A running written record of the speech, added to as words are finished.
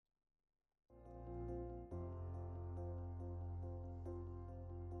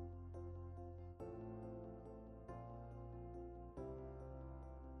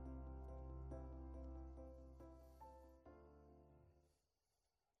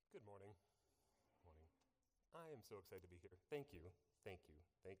am so excited to be here. Thank you.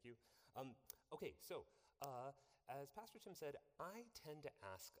 Okay, so as Pastor Tim said, I tend to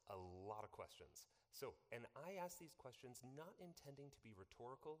ask a lot of questions. And I ask these questions not intending to be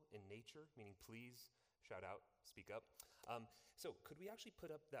rhetorical in nature, meaning please, shout out, speak up. So could we actually put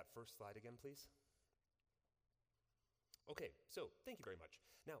up that first slide again, please? Okay, so thank you very much.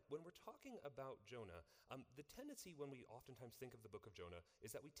 Now, when we're talking about Jonah, the tendency when we oftentimes think of the book of Jonah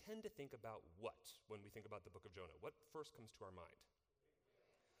is that we tend to think about what when we think about the book of Jonah? What first comes to our mind?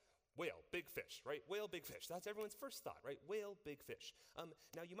 Whale, big fish, right? Whale, big fish. That's everyone's first thought, right? Whale, big fish.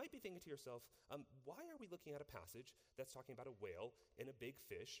 Now, you might be thinking to yourself, why are we looking at a passage that's talking about a whale and a big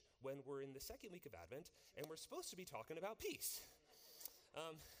fish when we're in the second week of Advent and we're supposed to be talking about peace?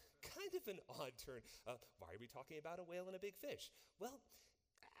 Kind of an odd turn. Why are we talking about a whale and a big fish? Well,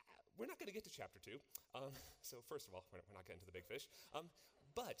 we're not going to get to chapter 2. So first of all, we're not getting to the big fish.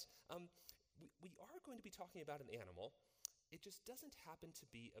 But we are going to be talking about an animal. It just doesn't happen to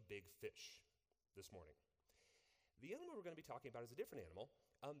be a big fish this morning. The animal we're going to be talking about is a different animal,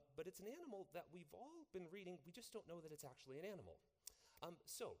 but it's an animal that we've all been reading. We just don't know that it's actually an animal.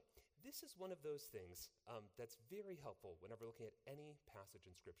 So this is one of those things that's very helpful whenever looking at any passage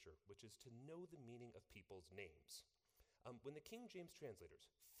in Scripture, which is to know the meaning of people's names. When the King James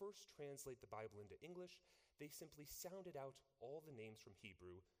translators first translate the Bible into English, they simply sounded out all the names from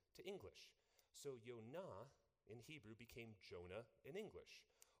Hebrew to English. So Yonah in Hebrew became Jonah in English,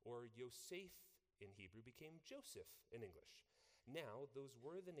 or Yosef in Hebrew became Joseph in English. Now, those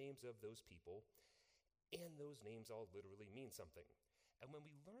were the names of those people, and those names all literally mean something. And when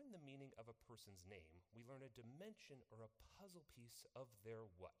we learn the meaning of a person's name, we learn a dimension or a puzzle piece of their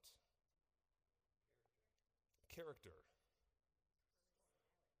what? Character.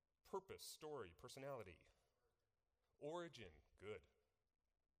 Purpose, story, personality. Origin, good.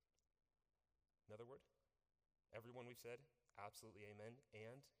 Another word? Everyone we've said, absolutely amen.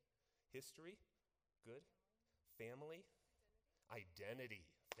 And history, good. Family, identity.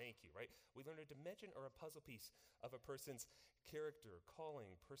 Thank you, right? We learn a dimension or a puzzle piece of a person's character,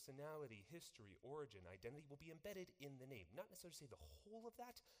 calling, personality, history, origin, identity will be embedded in the name. Not necessarily say the whole of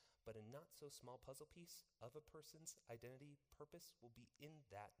that, but a not so small puzzle piece of a person's identity, purpose will be in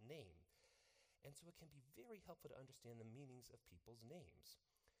that name. And so it can be very helpful to understand the meanings of people's names.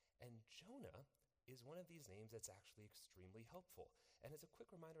 And Jonah is one of these names that's actually extremely helpful. And as a quick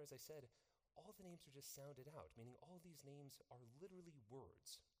reminder, as I said, all the names are just sounded out, meaning all these names are literally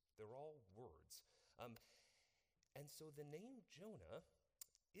words. They're all words. And so the name Jonah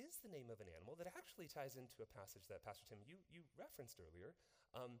is the name of an animal that actually ties into a passage that, Pastor Tim, you referenced earlier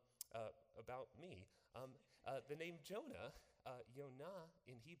about me. The name Jonah, Yonah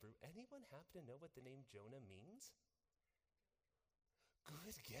in Hebrew, anyone happen to know what the name Jonah means?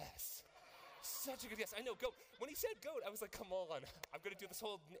 Good guess. Such a good guess. I know, goat. When he said goat, I was like, come on, I'm going to do this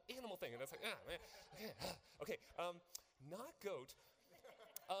whole animal thing. And I was like, man, okay, not goat.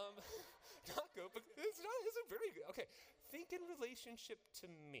 Not goat, but it's a very good. Okay, think in relationship to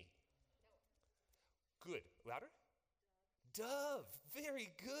me. Good. Louder? Dove.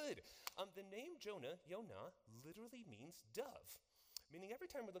 Very good. The name Yonah, literally means dove. Meaning every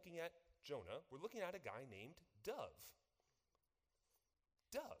time we're looking at Jonah, we're looking at a guy named Dove.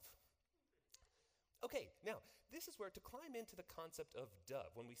 Dove. Okay, now, this is where to climb into the concept of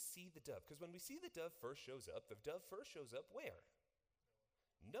dove, when we see the dove, because when we see the dove first shows up, the dove first shows up where?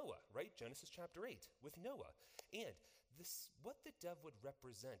 Noah, right? Genesis chapter 8 with Noah. And this, what the dove would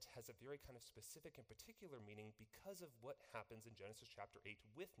represent has a very kind of specific and particular meaning because of what happens in Genesis chapter 8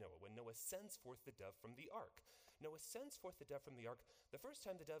 with Noah, when Noah sends forth the dove from the ark. Noah sends forth the dove from the ark. The first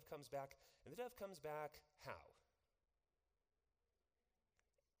time the dove comes back, and the dove comes back how?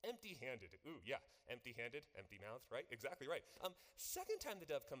 Empty-handed. Ooh, yeah. Empty-handed, empty-mouthed, right? Exactly right. Second time the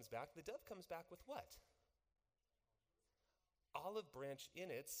dove comes back with what? Olive branch in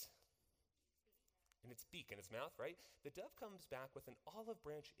its beak, in its mouth, right? The dove comes back with an olive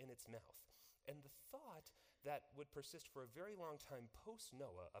branch in its mouth. And the thought that would persist for a very long time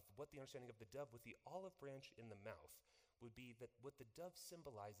post-Noah of what the understanding of the dove with the olive branch in the mouth would be that what the dove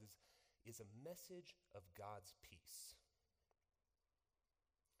symbolizes is a message of God's peace.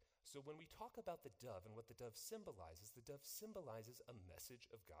 So when we talk about the dove and what the dove symbolizes a message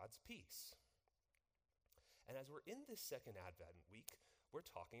of God's peace. And as we're in this second Advent week, we're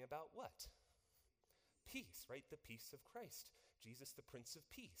talking about what? Peace, right? The peace of Christ. Jesus, the Prince of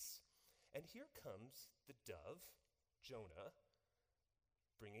Peace. And here comes the dove, Jonah,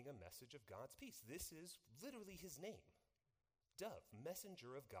 bringing a message of God's peace. This is literally his name. Dove,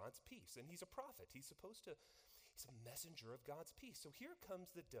 messenger of God's peace. And he's a prophet. He's supposed to He's a messenger of God's peace. So here comes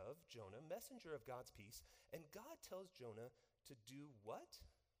the dove, Jonah, messenger of God's peace, and God tells Jonah to do what?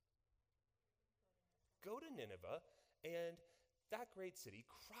 Go to Nineveh and that great city,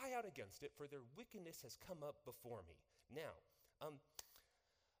 cry out against it, for their wickedness has come up before me. Now,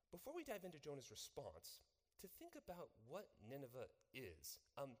 before we dive into Jonah's response, to think about what Nineveh is.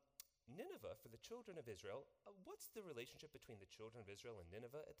 Nineveh, for the children of Israel, what's the relationship between the children of Israel and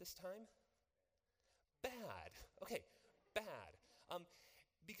Nineveh at this time? Bad. Okay, bad.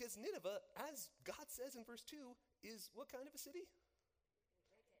 Because Nineveh, as God says in verse 2, is what kind of a city?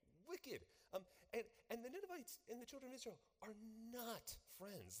 Wicked. And the Ninevites and the children of Israel are not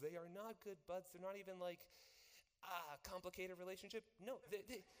friends. They are not good buds. They're not even like a complicated relationship. No,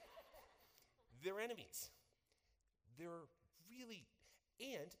 they're enemies. They're really,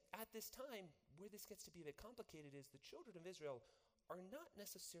 and at this time, where this gets to be a bit complicated is the children of Israel are not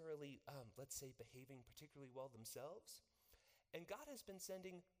necessarily, let's say, behaving particularly well themselves. And God has been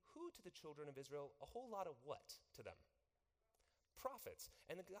sending who to the children of Israel? A whole lot of what to them? Prophets.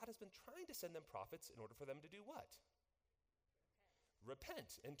 And God has been trying to send them prophets in order for them to do what?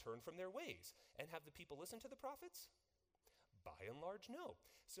 Repent and turn from their ways. And have the people listen to the prophets? By and large, no.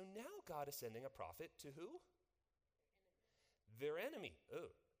 So now God is sending a prophet to who? Their enemy. Oh,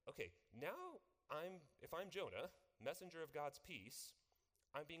 okay. Now if I'm Jonah, messenger of God's peace,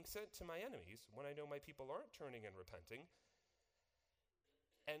 I'm being sent to my enemies when I know my people aren't turning and repenting.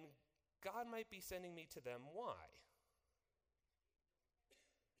 And God might be sending me to them. Why?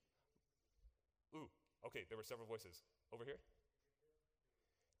 Ooh, okay, there were several voices. Over here?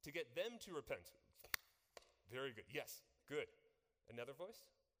 To get them to repent. Very good. Yes, good. Another voice?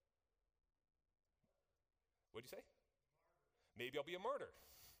 What'd you say? Maybe I'll be a martyr,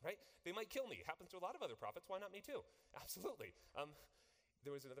 right? They might kill me. It happens to a lot of other prophets. Why not me too? Absolutely.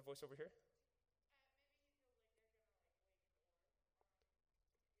 There was another voice over here.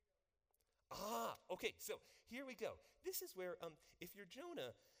 Okay, so here we go. This is where, if you're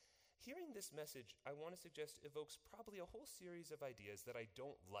Jonah, hearing this message, I want to suggest evokes probably a whole series of ideas that I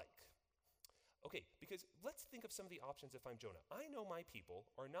don't like. Okay, because let's think of some of the options if I'm Jonah. I know my people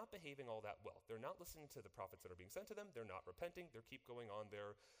are not behaving all that well. They're not listening to the prophets that are being sent to them. They're not repenting. They keep going on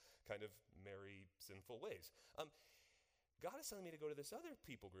their kind of merry, sinful ways. God is telling me to go to this other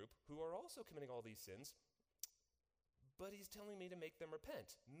people group who are also committing all these sins, but he's telling me to make them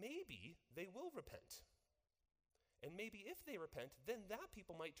repent. Maybe they will repent. And maybe if they repent, then that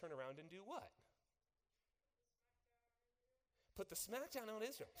people might turn around and do what? Put the smackdown on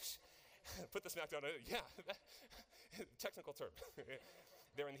Israel. Put the smackdown on Israel. Yeah, technical term.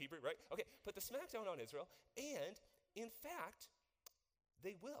 They're in the Hebrew, right? Okay, put the smackdown on Israel, and in fact,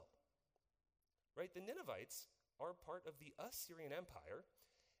 they will. Right? The Ninevites are part of the Assyrian Empire,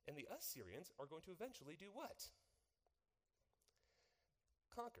 and the Assyrians are going to eventually do what?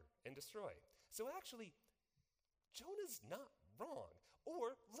 Conquer and destroy. So actually, Jonah's not wrong.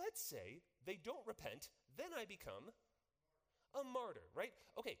 Or let's say they don't repent, then I become a martyr, right?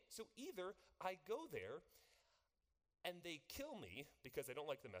 Okay, so either I go there and they kill me because they don't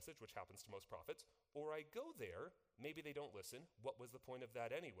like the message, which happens to most prophets, or I go there, maybe they don't listen. What was the point of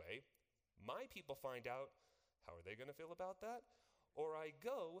that anyway? My people find out, how are they going to feel about that? Or I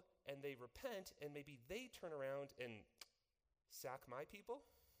go and they repent and maybe they turn around and sack my people?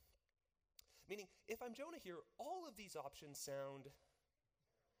 Meaning, if I'm Jonah here, all of these options sound,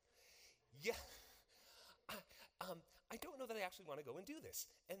 yeah, I don't know that I actually want to go and do this.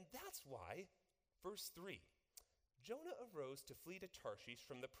 And that's why, verse 3, Jonah arose to flee to Tarshish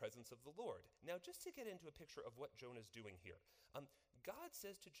from the presence of the Lord. Now, just to get into a picture of what Jonah's doing here, God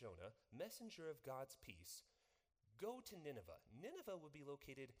says to Jonah, messenger of God's peace, go to Nineveh. Nineveh would be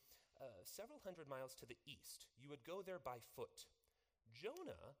located several hundred miles to the east. You would go there by foot.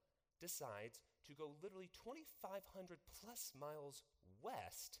 Jonah decides to go literally 2,500 plus miles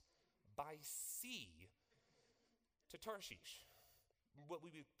west by sea to Tarshish, what we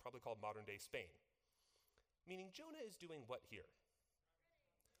would probably call modern-day Spain. Meaning Jonah is doing what here?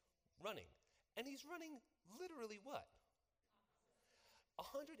 Running. And he's running literally what?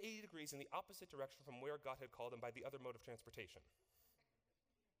 180 degrees in the opposite direction from where God had called him by the other mode of transportation.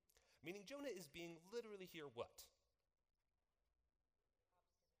 Meaning Jonah is being literally here what?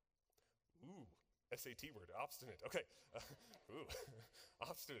 Ooh, SAT word, obstinate. Okay. Ooh,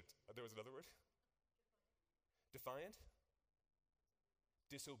 obstinate. There was another word? Defiant?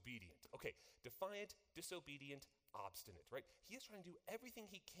 Disobedient. Okay, defiant, disobedient, obstinate, right? He is trying to do everything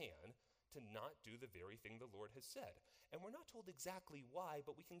he can to not do the very thing the Lord has said. And we're not told exactly why,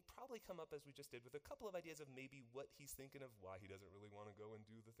 but we can probably come up, as we just did, with a couple of ideas of maybe what he's thinking of, why he doesn't really want to go and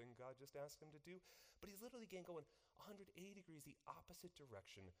do the thing God just asked him to do. But he's literally again going 180 degrees the opposite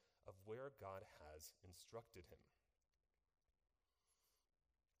direction of where God has instructed him.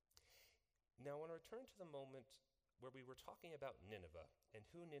 Now, I want to return to the moment where we were talking about Nineveh and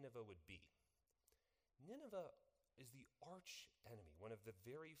who Nineveh would be. Nineveh is the arch enemy, one of the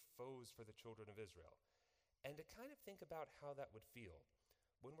very foes for the children of Israel. And to kind of think about how that would feel,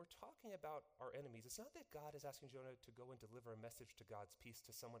 when we're talking about our enemies, it's not that God is asking Jonah to go and deliver a message to God's peace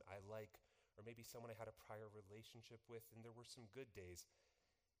to someone I like, or maybe someone I had a prior relationship with and there were some good days.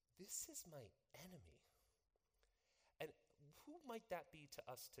 This is my enemy. And who might that be to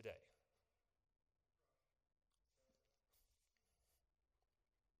us today?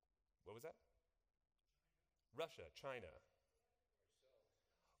 What was that? Russia, China.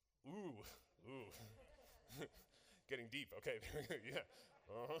 Ooh. Getting deep. Okay, yeah.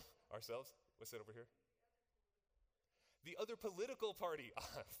 Ourselves. What's that over here? The other political party.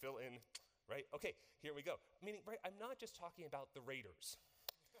 Fill in, right? Okay, here we go. Meaning, right, I'm not just talking about the Raiders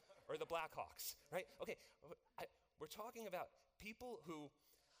or the Blackhawks, right? Okay, we're talking about people who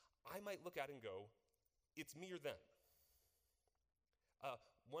I might look at and go, it's me or them.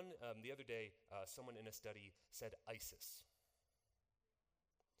 The other day, someone in a study said ISIS.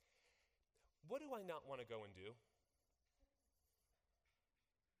 What do I not want to go and do?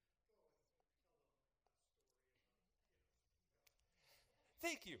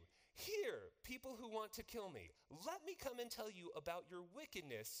 Thank you. Here, people who want to kill me, let me come and tell you about your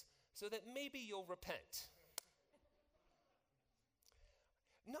wickedness so that maybe you'll repent.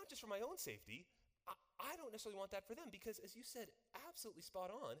 Not just for my own safety, I don't necessarily want that for them because, as you said, absolutely spot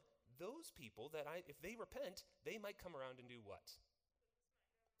on, those people that if they repent, they might come around and do what?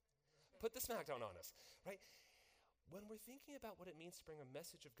 Put the smackdown on us, right? When we're thinking about what it means to bring a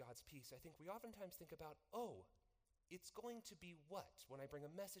message of God's peace, I think we oftentimes think about, it's going to be what when I bring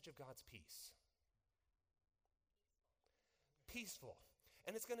a message of God's peace? Peaceful.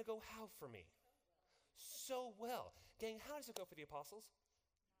 And it's going to go how for me? So well. Gang, how does it go for the apostles?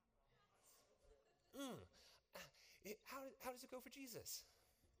 How does it go for Jesus?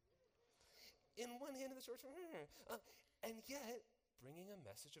 In one hand of the sword, and yet bringing a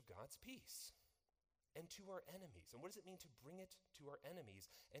message of God's peace and to our enemies. And what does it mean to bring it to our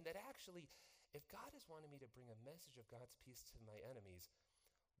enemies? And that actually, if God has wanted me to bring a message of God's peace to my enemies,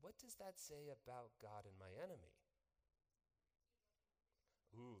 what does that say about God and my enemy?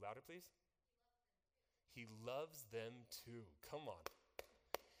 Ooh, louder please. He loves them too. Come on.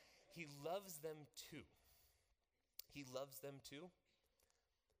 He loves them too. He loves them too.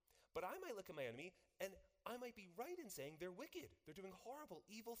 But I might look at my enemy and I might be right in saying they're wicked. They're doing horrible,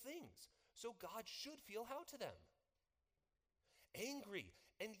 evil things. So God should feel how to them? Angry.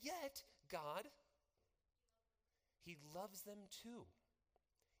 And yet, God, He loves them too.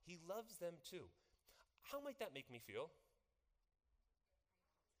 He loves them too. How might that make me feel?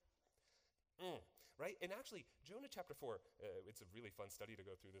 Right? And actually, Jonah chapter 4, it's a really fun study to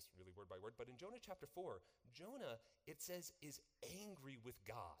go through this really word by word, but in Jonah chapter 4, Jonah, it says, is angry with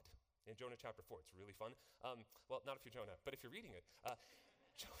God. In Jonah chapter 4, it's really fun. Well, not if you're Jonah, but if you're reading it.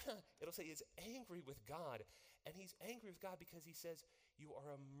 Jonah, it'll say, is angry with God, and he's angry with God because he says, you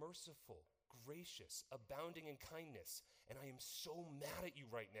are a merciful, gracious, abounding in kindness, and I am so mad at you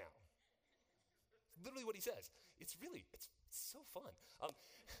right now. It's literally what he says. It's so fun.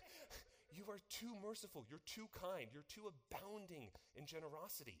 You are too merciful, you're too kind, you're too abounding in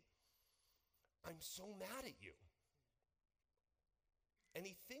generosity. I'm so mad at you. And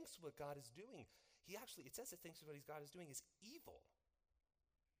he thinks what God is doing, it says it thinks what God is doing is evil.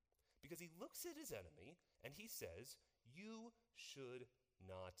 Because he looks at his enemy and he says, you should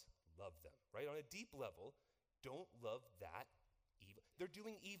not love them, right? On a deep level, don't love that evil. They're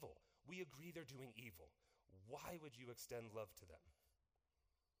doing evil. We agree they're doing evil. Why would you extend love to them?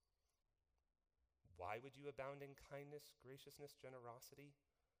 Why would you abound in kindness, graciousness, generosity?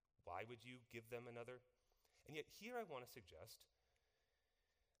 Why would you give them another? And yet here I want to suggest,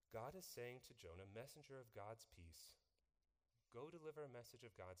 God is saying to Jonah, messenger of God's peace, go deliver a message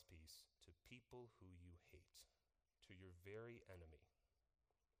of God's peace to people who you hate, to your very enemy.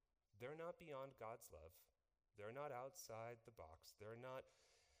 They're not beyond God's love. They're not outside the box. They're not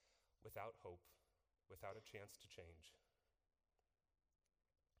without hope, without a chance to change.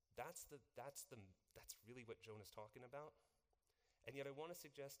 That's really what Jonah's talking about. And yet I want to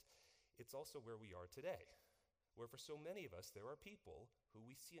suggest it's also where we are today, where for so many of us, there are people who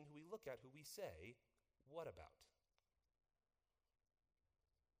we see and who we look at, who we say, what about?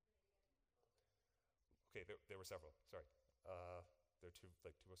 Okay, there were several. Sorry. There are two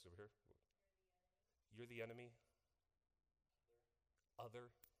voices over here. You're the enemy. Other.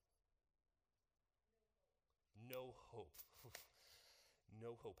 No hope.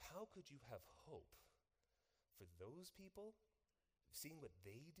 No hope. How could you have hope for those people, seeing what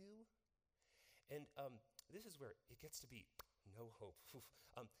they do? And this is where it gets to be no hope.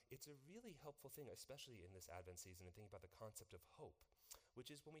 It's a really helpful thing, especially in this Advent season, and thinking about the concept of hope, which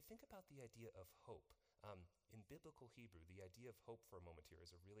is when we think about the idea of hope. In biblical Hebrew, the idea of hope for a moment here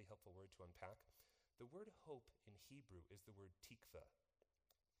is a really helpful word to unpack. The word hope in Hebrew is the word tikva.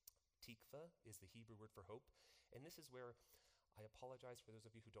 Tikva is the Hebrew word for hope, and this is where I apologize for those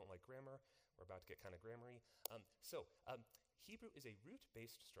of you who don't like grammar. We're about to get kind of grammary. Hebrew is a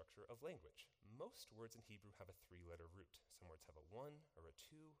root-based structure of language. Most words in Hebrew have a 3-letter root. Some words have a 1, or a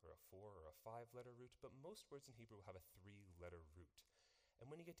 2, or a 4, or a 5-letter root, but most words in Hebrew have a 3-letter root.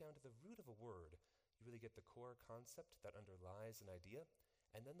 And when you get down to the root of a word, you really get the core concept that underlies an idea,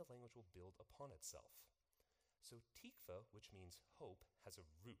 and then the language will build upon itself. So tikva, which means hope, has a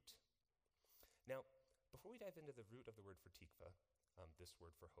root. Now, before we dive into the root of the word for tikva, this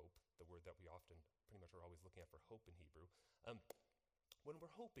word for hope, the word that we often pretty much are always looking at for hope in Hebrew, when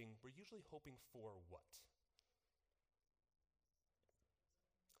we're hoping, we're usually hoping for what?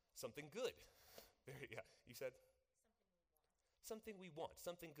 Something good. Yeah, you said? Something we want,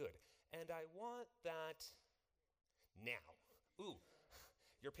 something good. And I want that now. Ooh,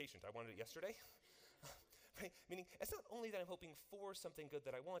 you're patient. I wanted it yesterday. Right? Meaning, it's not only that I'm hoping for something good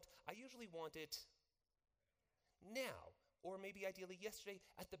that I want, I usually want it now, or maybe ideally yesterday,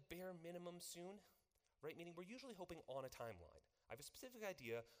 at the bare minimum soon, right? Meaning we're usually hoping on a timeline. I have a specific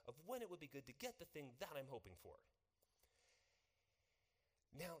idea of when it would be good to get the thing that I'm hoping for.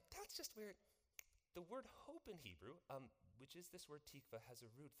 Now, that's just where the word hope in Hebrew, which is this word tikva, has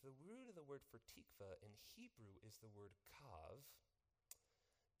a root. The root of the word for tikva in Hebrew is the word kav.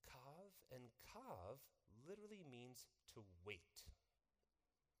 Kav, and kav literally means to wait.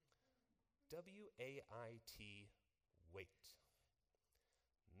 W-A-I-T, wait.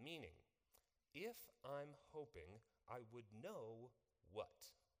 Meaning, if I'm hoping, I would know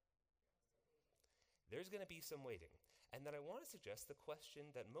what? There's going to be some waiting. And then I want to suggest the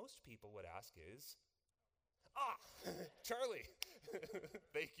question that most people would ask is, Charlie,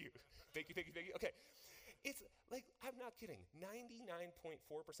 thank you. Okay, it's like, I'm not kidding. 99.4%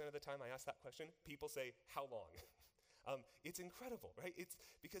 of the time I ask that question, people say, how long? It's incredible, right? It's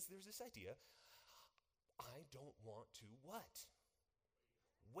because there's this idea, I don't want to what?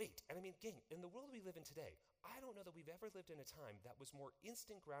 Wait. And I mean, gang, in the world we live in today, I don't know that we've ever lived in a time that was more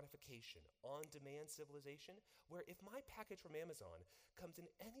instant gratification, on-demand civilization, where if my package from Amazon comes in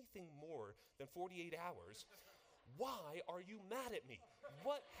anything more than 48 hours, why are you mad at me?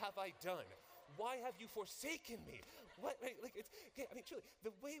 What have I done? Why have you forsaken me? What, like, it's, okay, I mean, truly,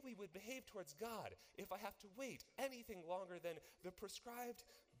 the way we would behave towards God if I have to wait anything longer than the prescribed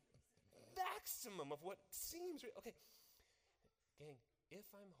maximum of what seems, okay. Gang, if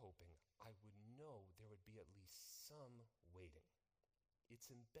I'm hoping, I would know there would be at least some waiting. It's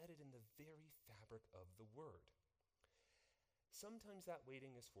embedded in the very fabric of the word. Sometimes that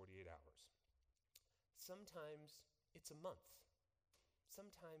waiting is 48 hours. Sometimes it's a month.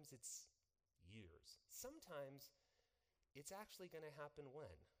 Sometimes it's years. Sometimes it's actually going to happen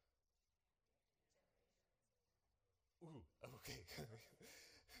when? Ooh, okay.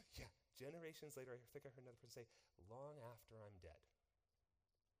 Yeah, generations later, I think I heard another person say, long after I'm dead.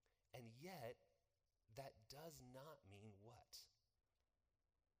 And yet, that does not mean what?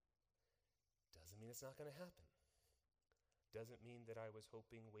 Doesn't mean it's not going to happen. Doesn't mean that I was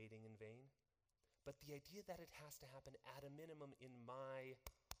hoping, waiting in vain. But the idea that it has to happen at a minimum in my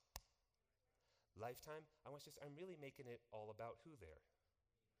lifetime, I'm really making it all about who there?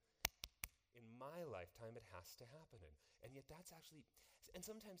 In my lifetime, it has to happen. And yet that's actually, and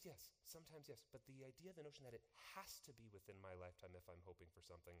sometimes yes, but the idea, the notion that it has to be within my lifetime if I'm hoping for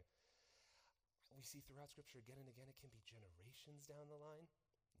something, we see throughout Scripture again and again, it can be generations down the line,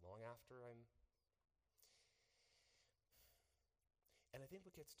 long after I'm. And I think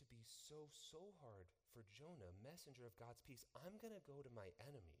what gets to be so hard for Jonah, messenger of God's peace, I'm going to go to my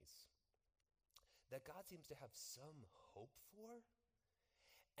enemies that God seems to have some hope for,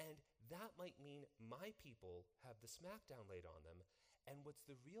 and that might mean my people have the smackdown laid on them, and what's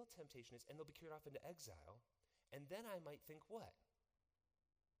the real temptation is, and they'll be carried off into exile, and then I might think what?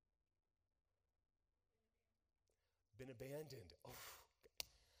 Been abandoned. Oh,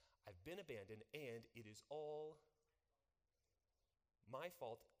 I've been abandoned, and it is all my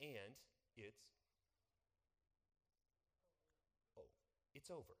fault, and it's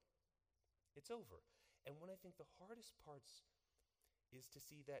over. It's over. And one I think the hardest parts is to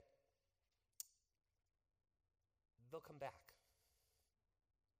see that they'll come back.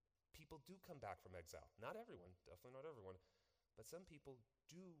 People do come back from exile. Not everyone, definitely not everyone, but some people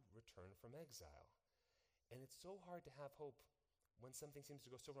do return from exile. And it's so hard to have hope when something seems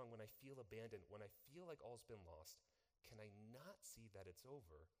to go so wrong, when I feel abandoned, when I feel like all's been lost. Can I not see that it's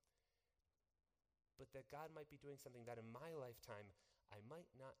over, but that God might be doing something that in my lifetime I might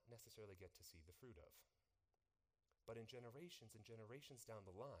not necessarily get to see the fruit of? But in generations and generations down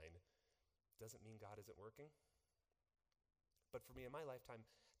the line, doesn't mean God isn't working. But for me in my lifetime,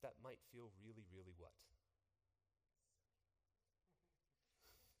 that might feel really, really what?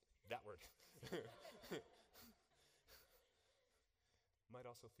 That word. Might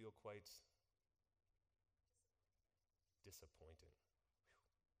also feel quite disappointing.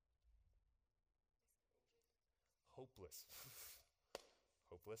 Hopeless.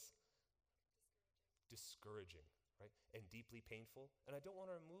 Hopeless. Discouraging, right? And deeply painful. And I don't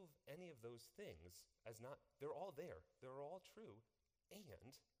want to remove any of those things as not, they're all there. They're all true.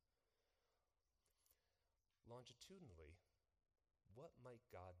 And longitudinally, what might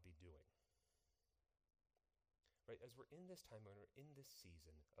God be doing? Right, as we're in this time, when we're in this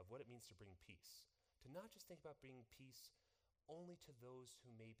season of what it means to bring peace, to not just think about bringing peace only to those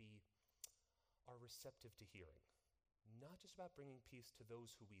who maybe are receptive to hearing, not just about bringing peace to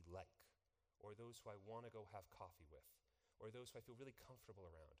those who we like, or those who I want to go have coffee with, or those who I feel really comfortable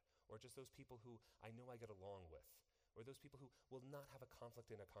around, or just those people who I know I get along with, or those people who will not have a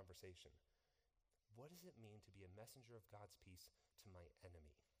conflict in a conversation. What does it mean to be a messenger of God's peace to my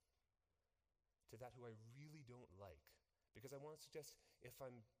enemy? To that who I really don't like? Because I want to suggest, if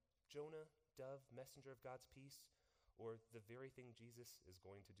I'm Jonah, dove, messenger of God's peace, or the very thing Jesus is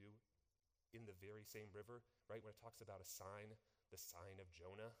going to do in the very same river, right, when it talks about a sign, the sign of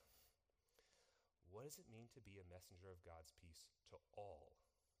Jonah, what does it mean to be a messenger of God's peace to all?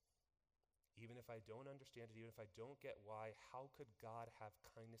 Even if I don't understand it, even if I don't get why, how could God have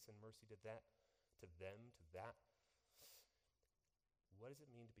kindness and mercy to that, to them, to that? What does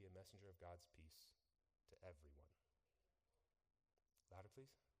it mean to be a messenger of God's peace to everyone? Louder, please.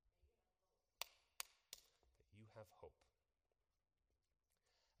 That you have hope,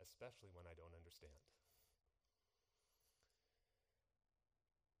 especially when I don't understand.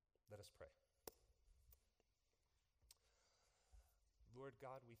 Let us pray. Lord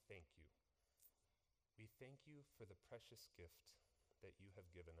God, we thank you. We thank you for the precious gift that you have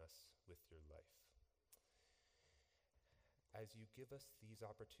given us with your life. As you give us these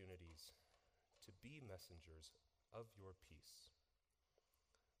opportunities to be messengers of your peace,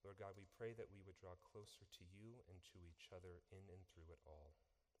 Lord God, we pray that we would draw closer to you and to each other in and through it all.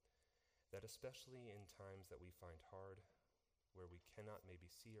 That especially in times that we find hard, where we cannot maybe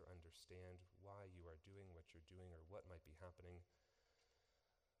see or understand why you are doing what you're doing or what might be happening,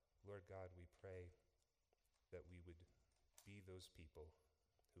 Lord God, we pray that we would be those people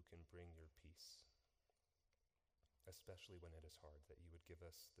who can bring your peace, especially when it is hard, that you would give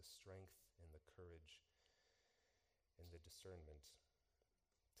us the strength and the courage and the discernment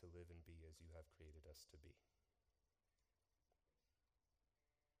to live and be as you have created us to be.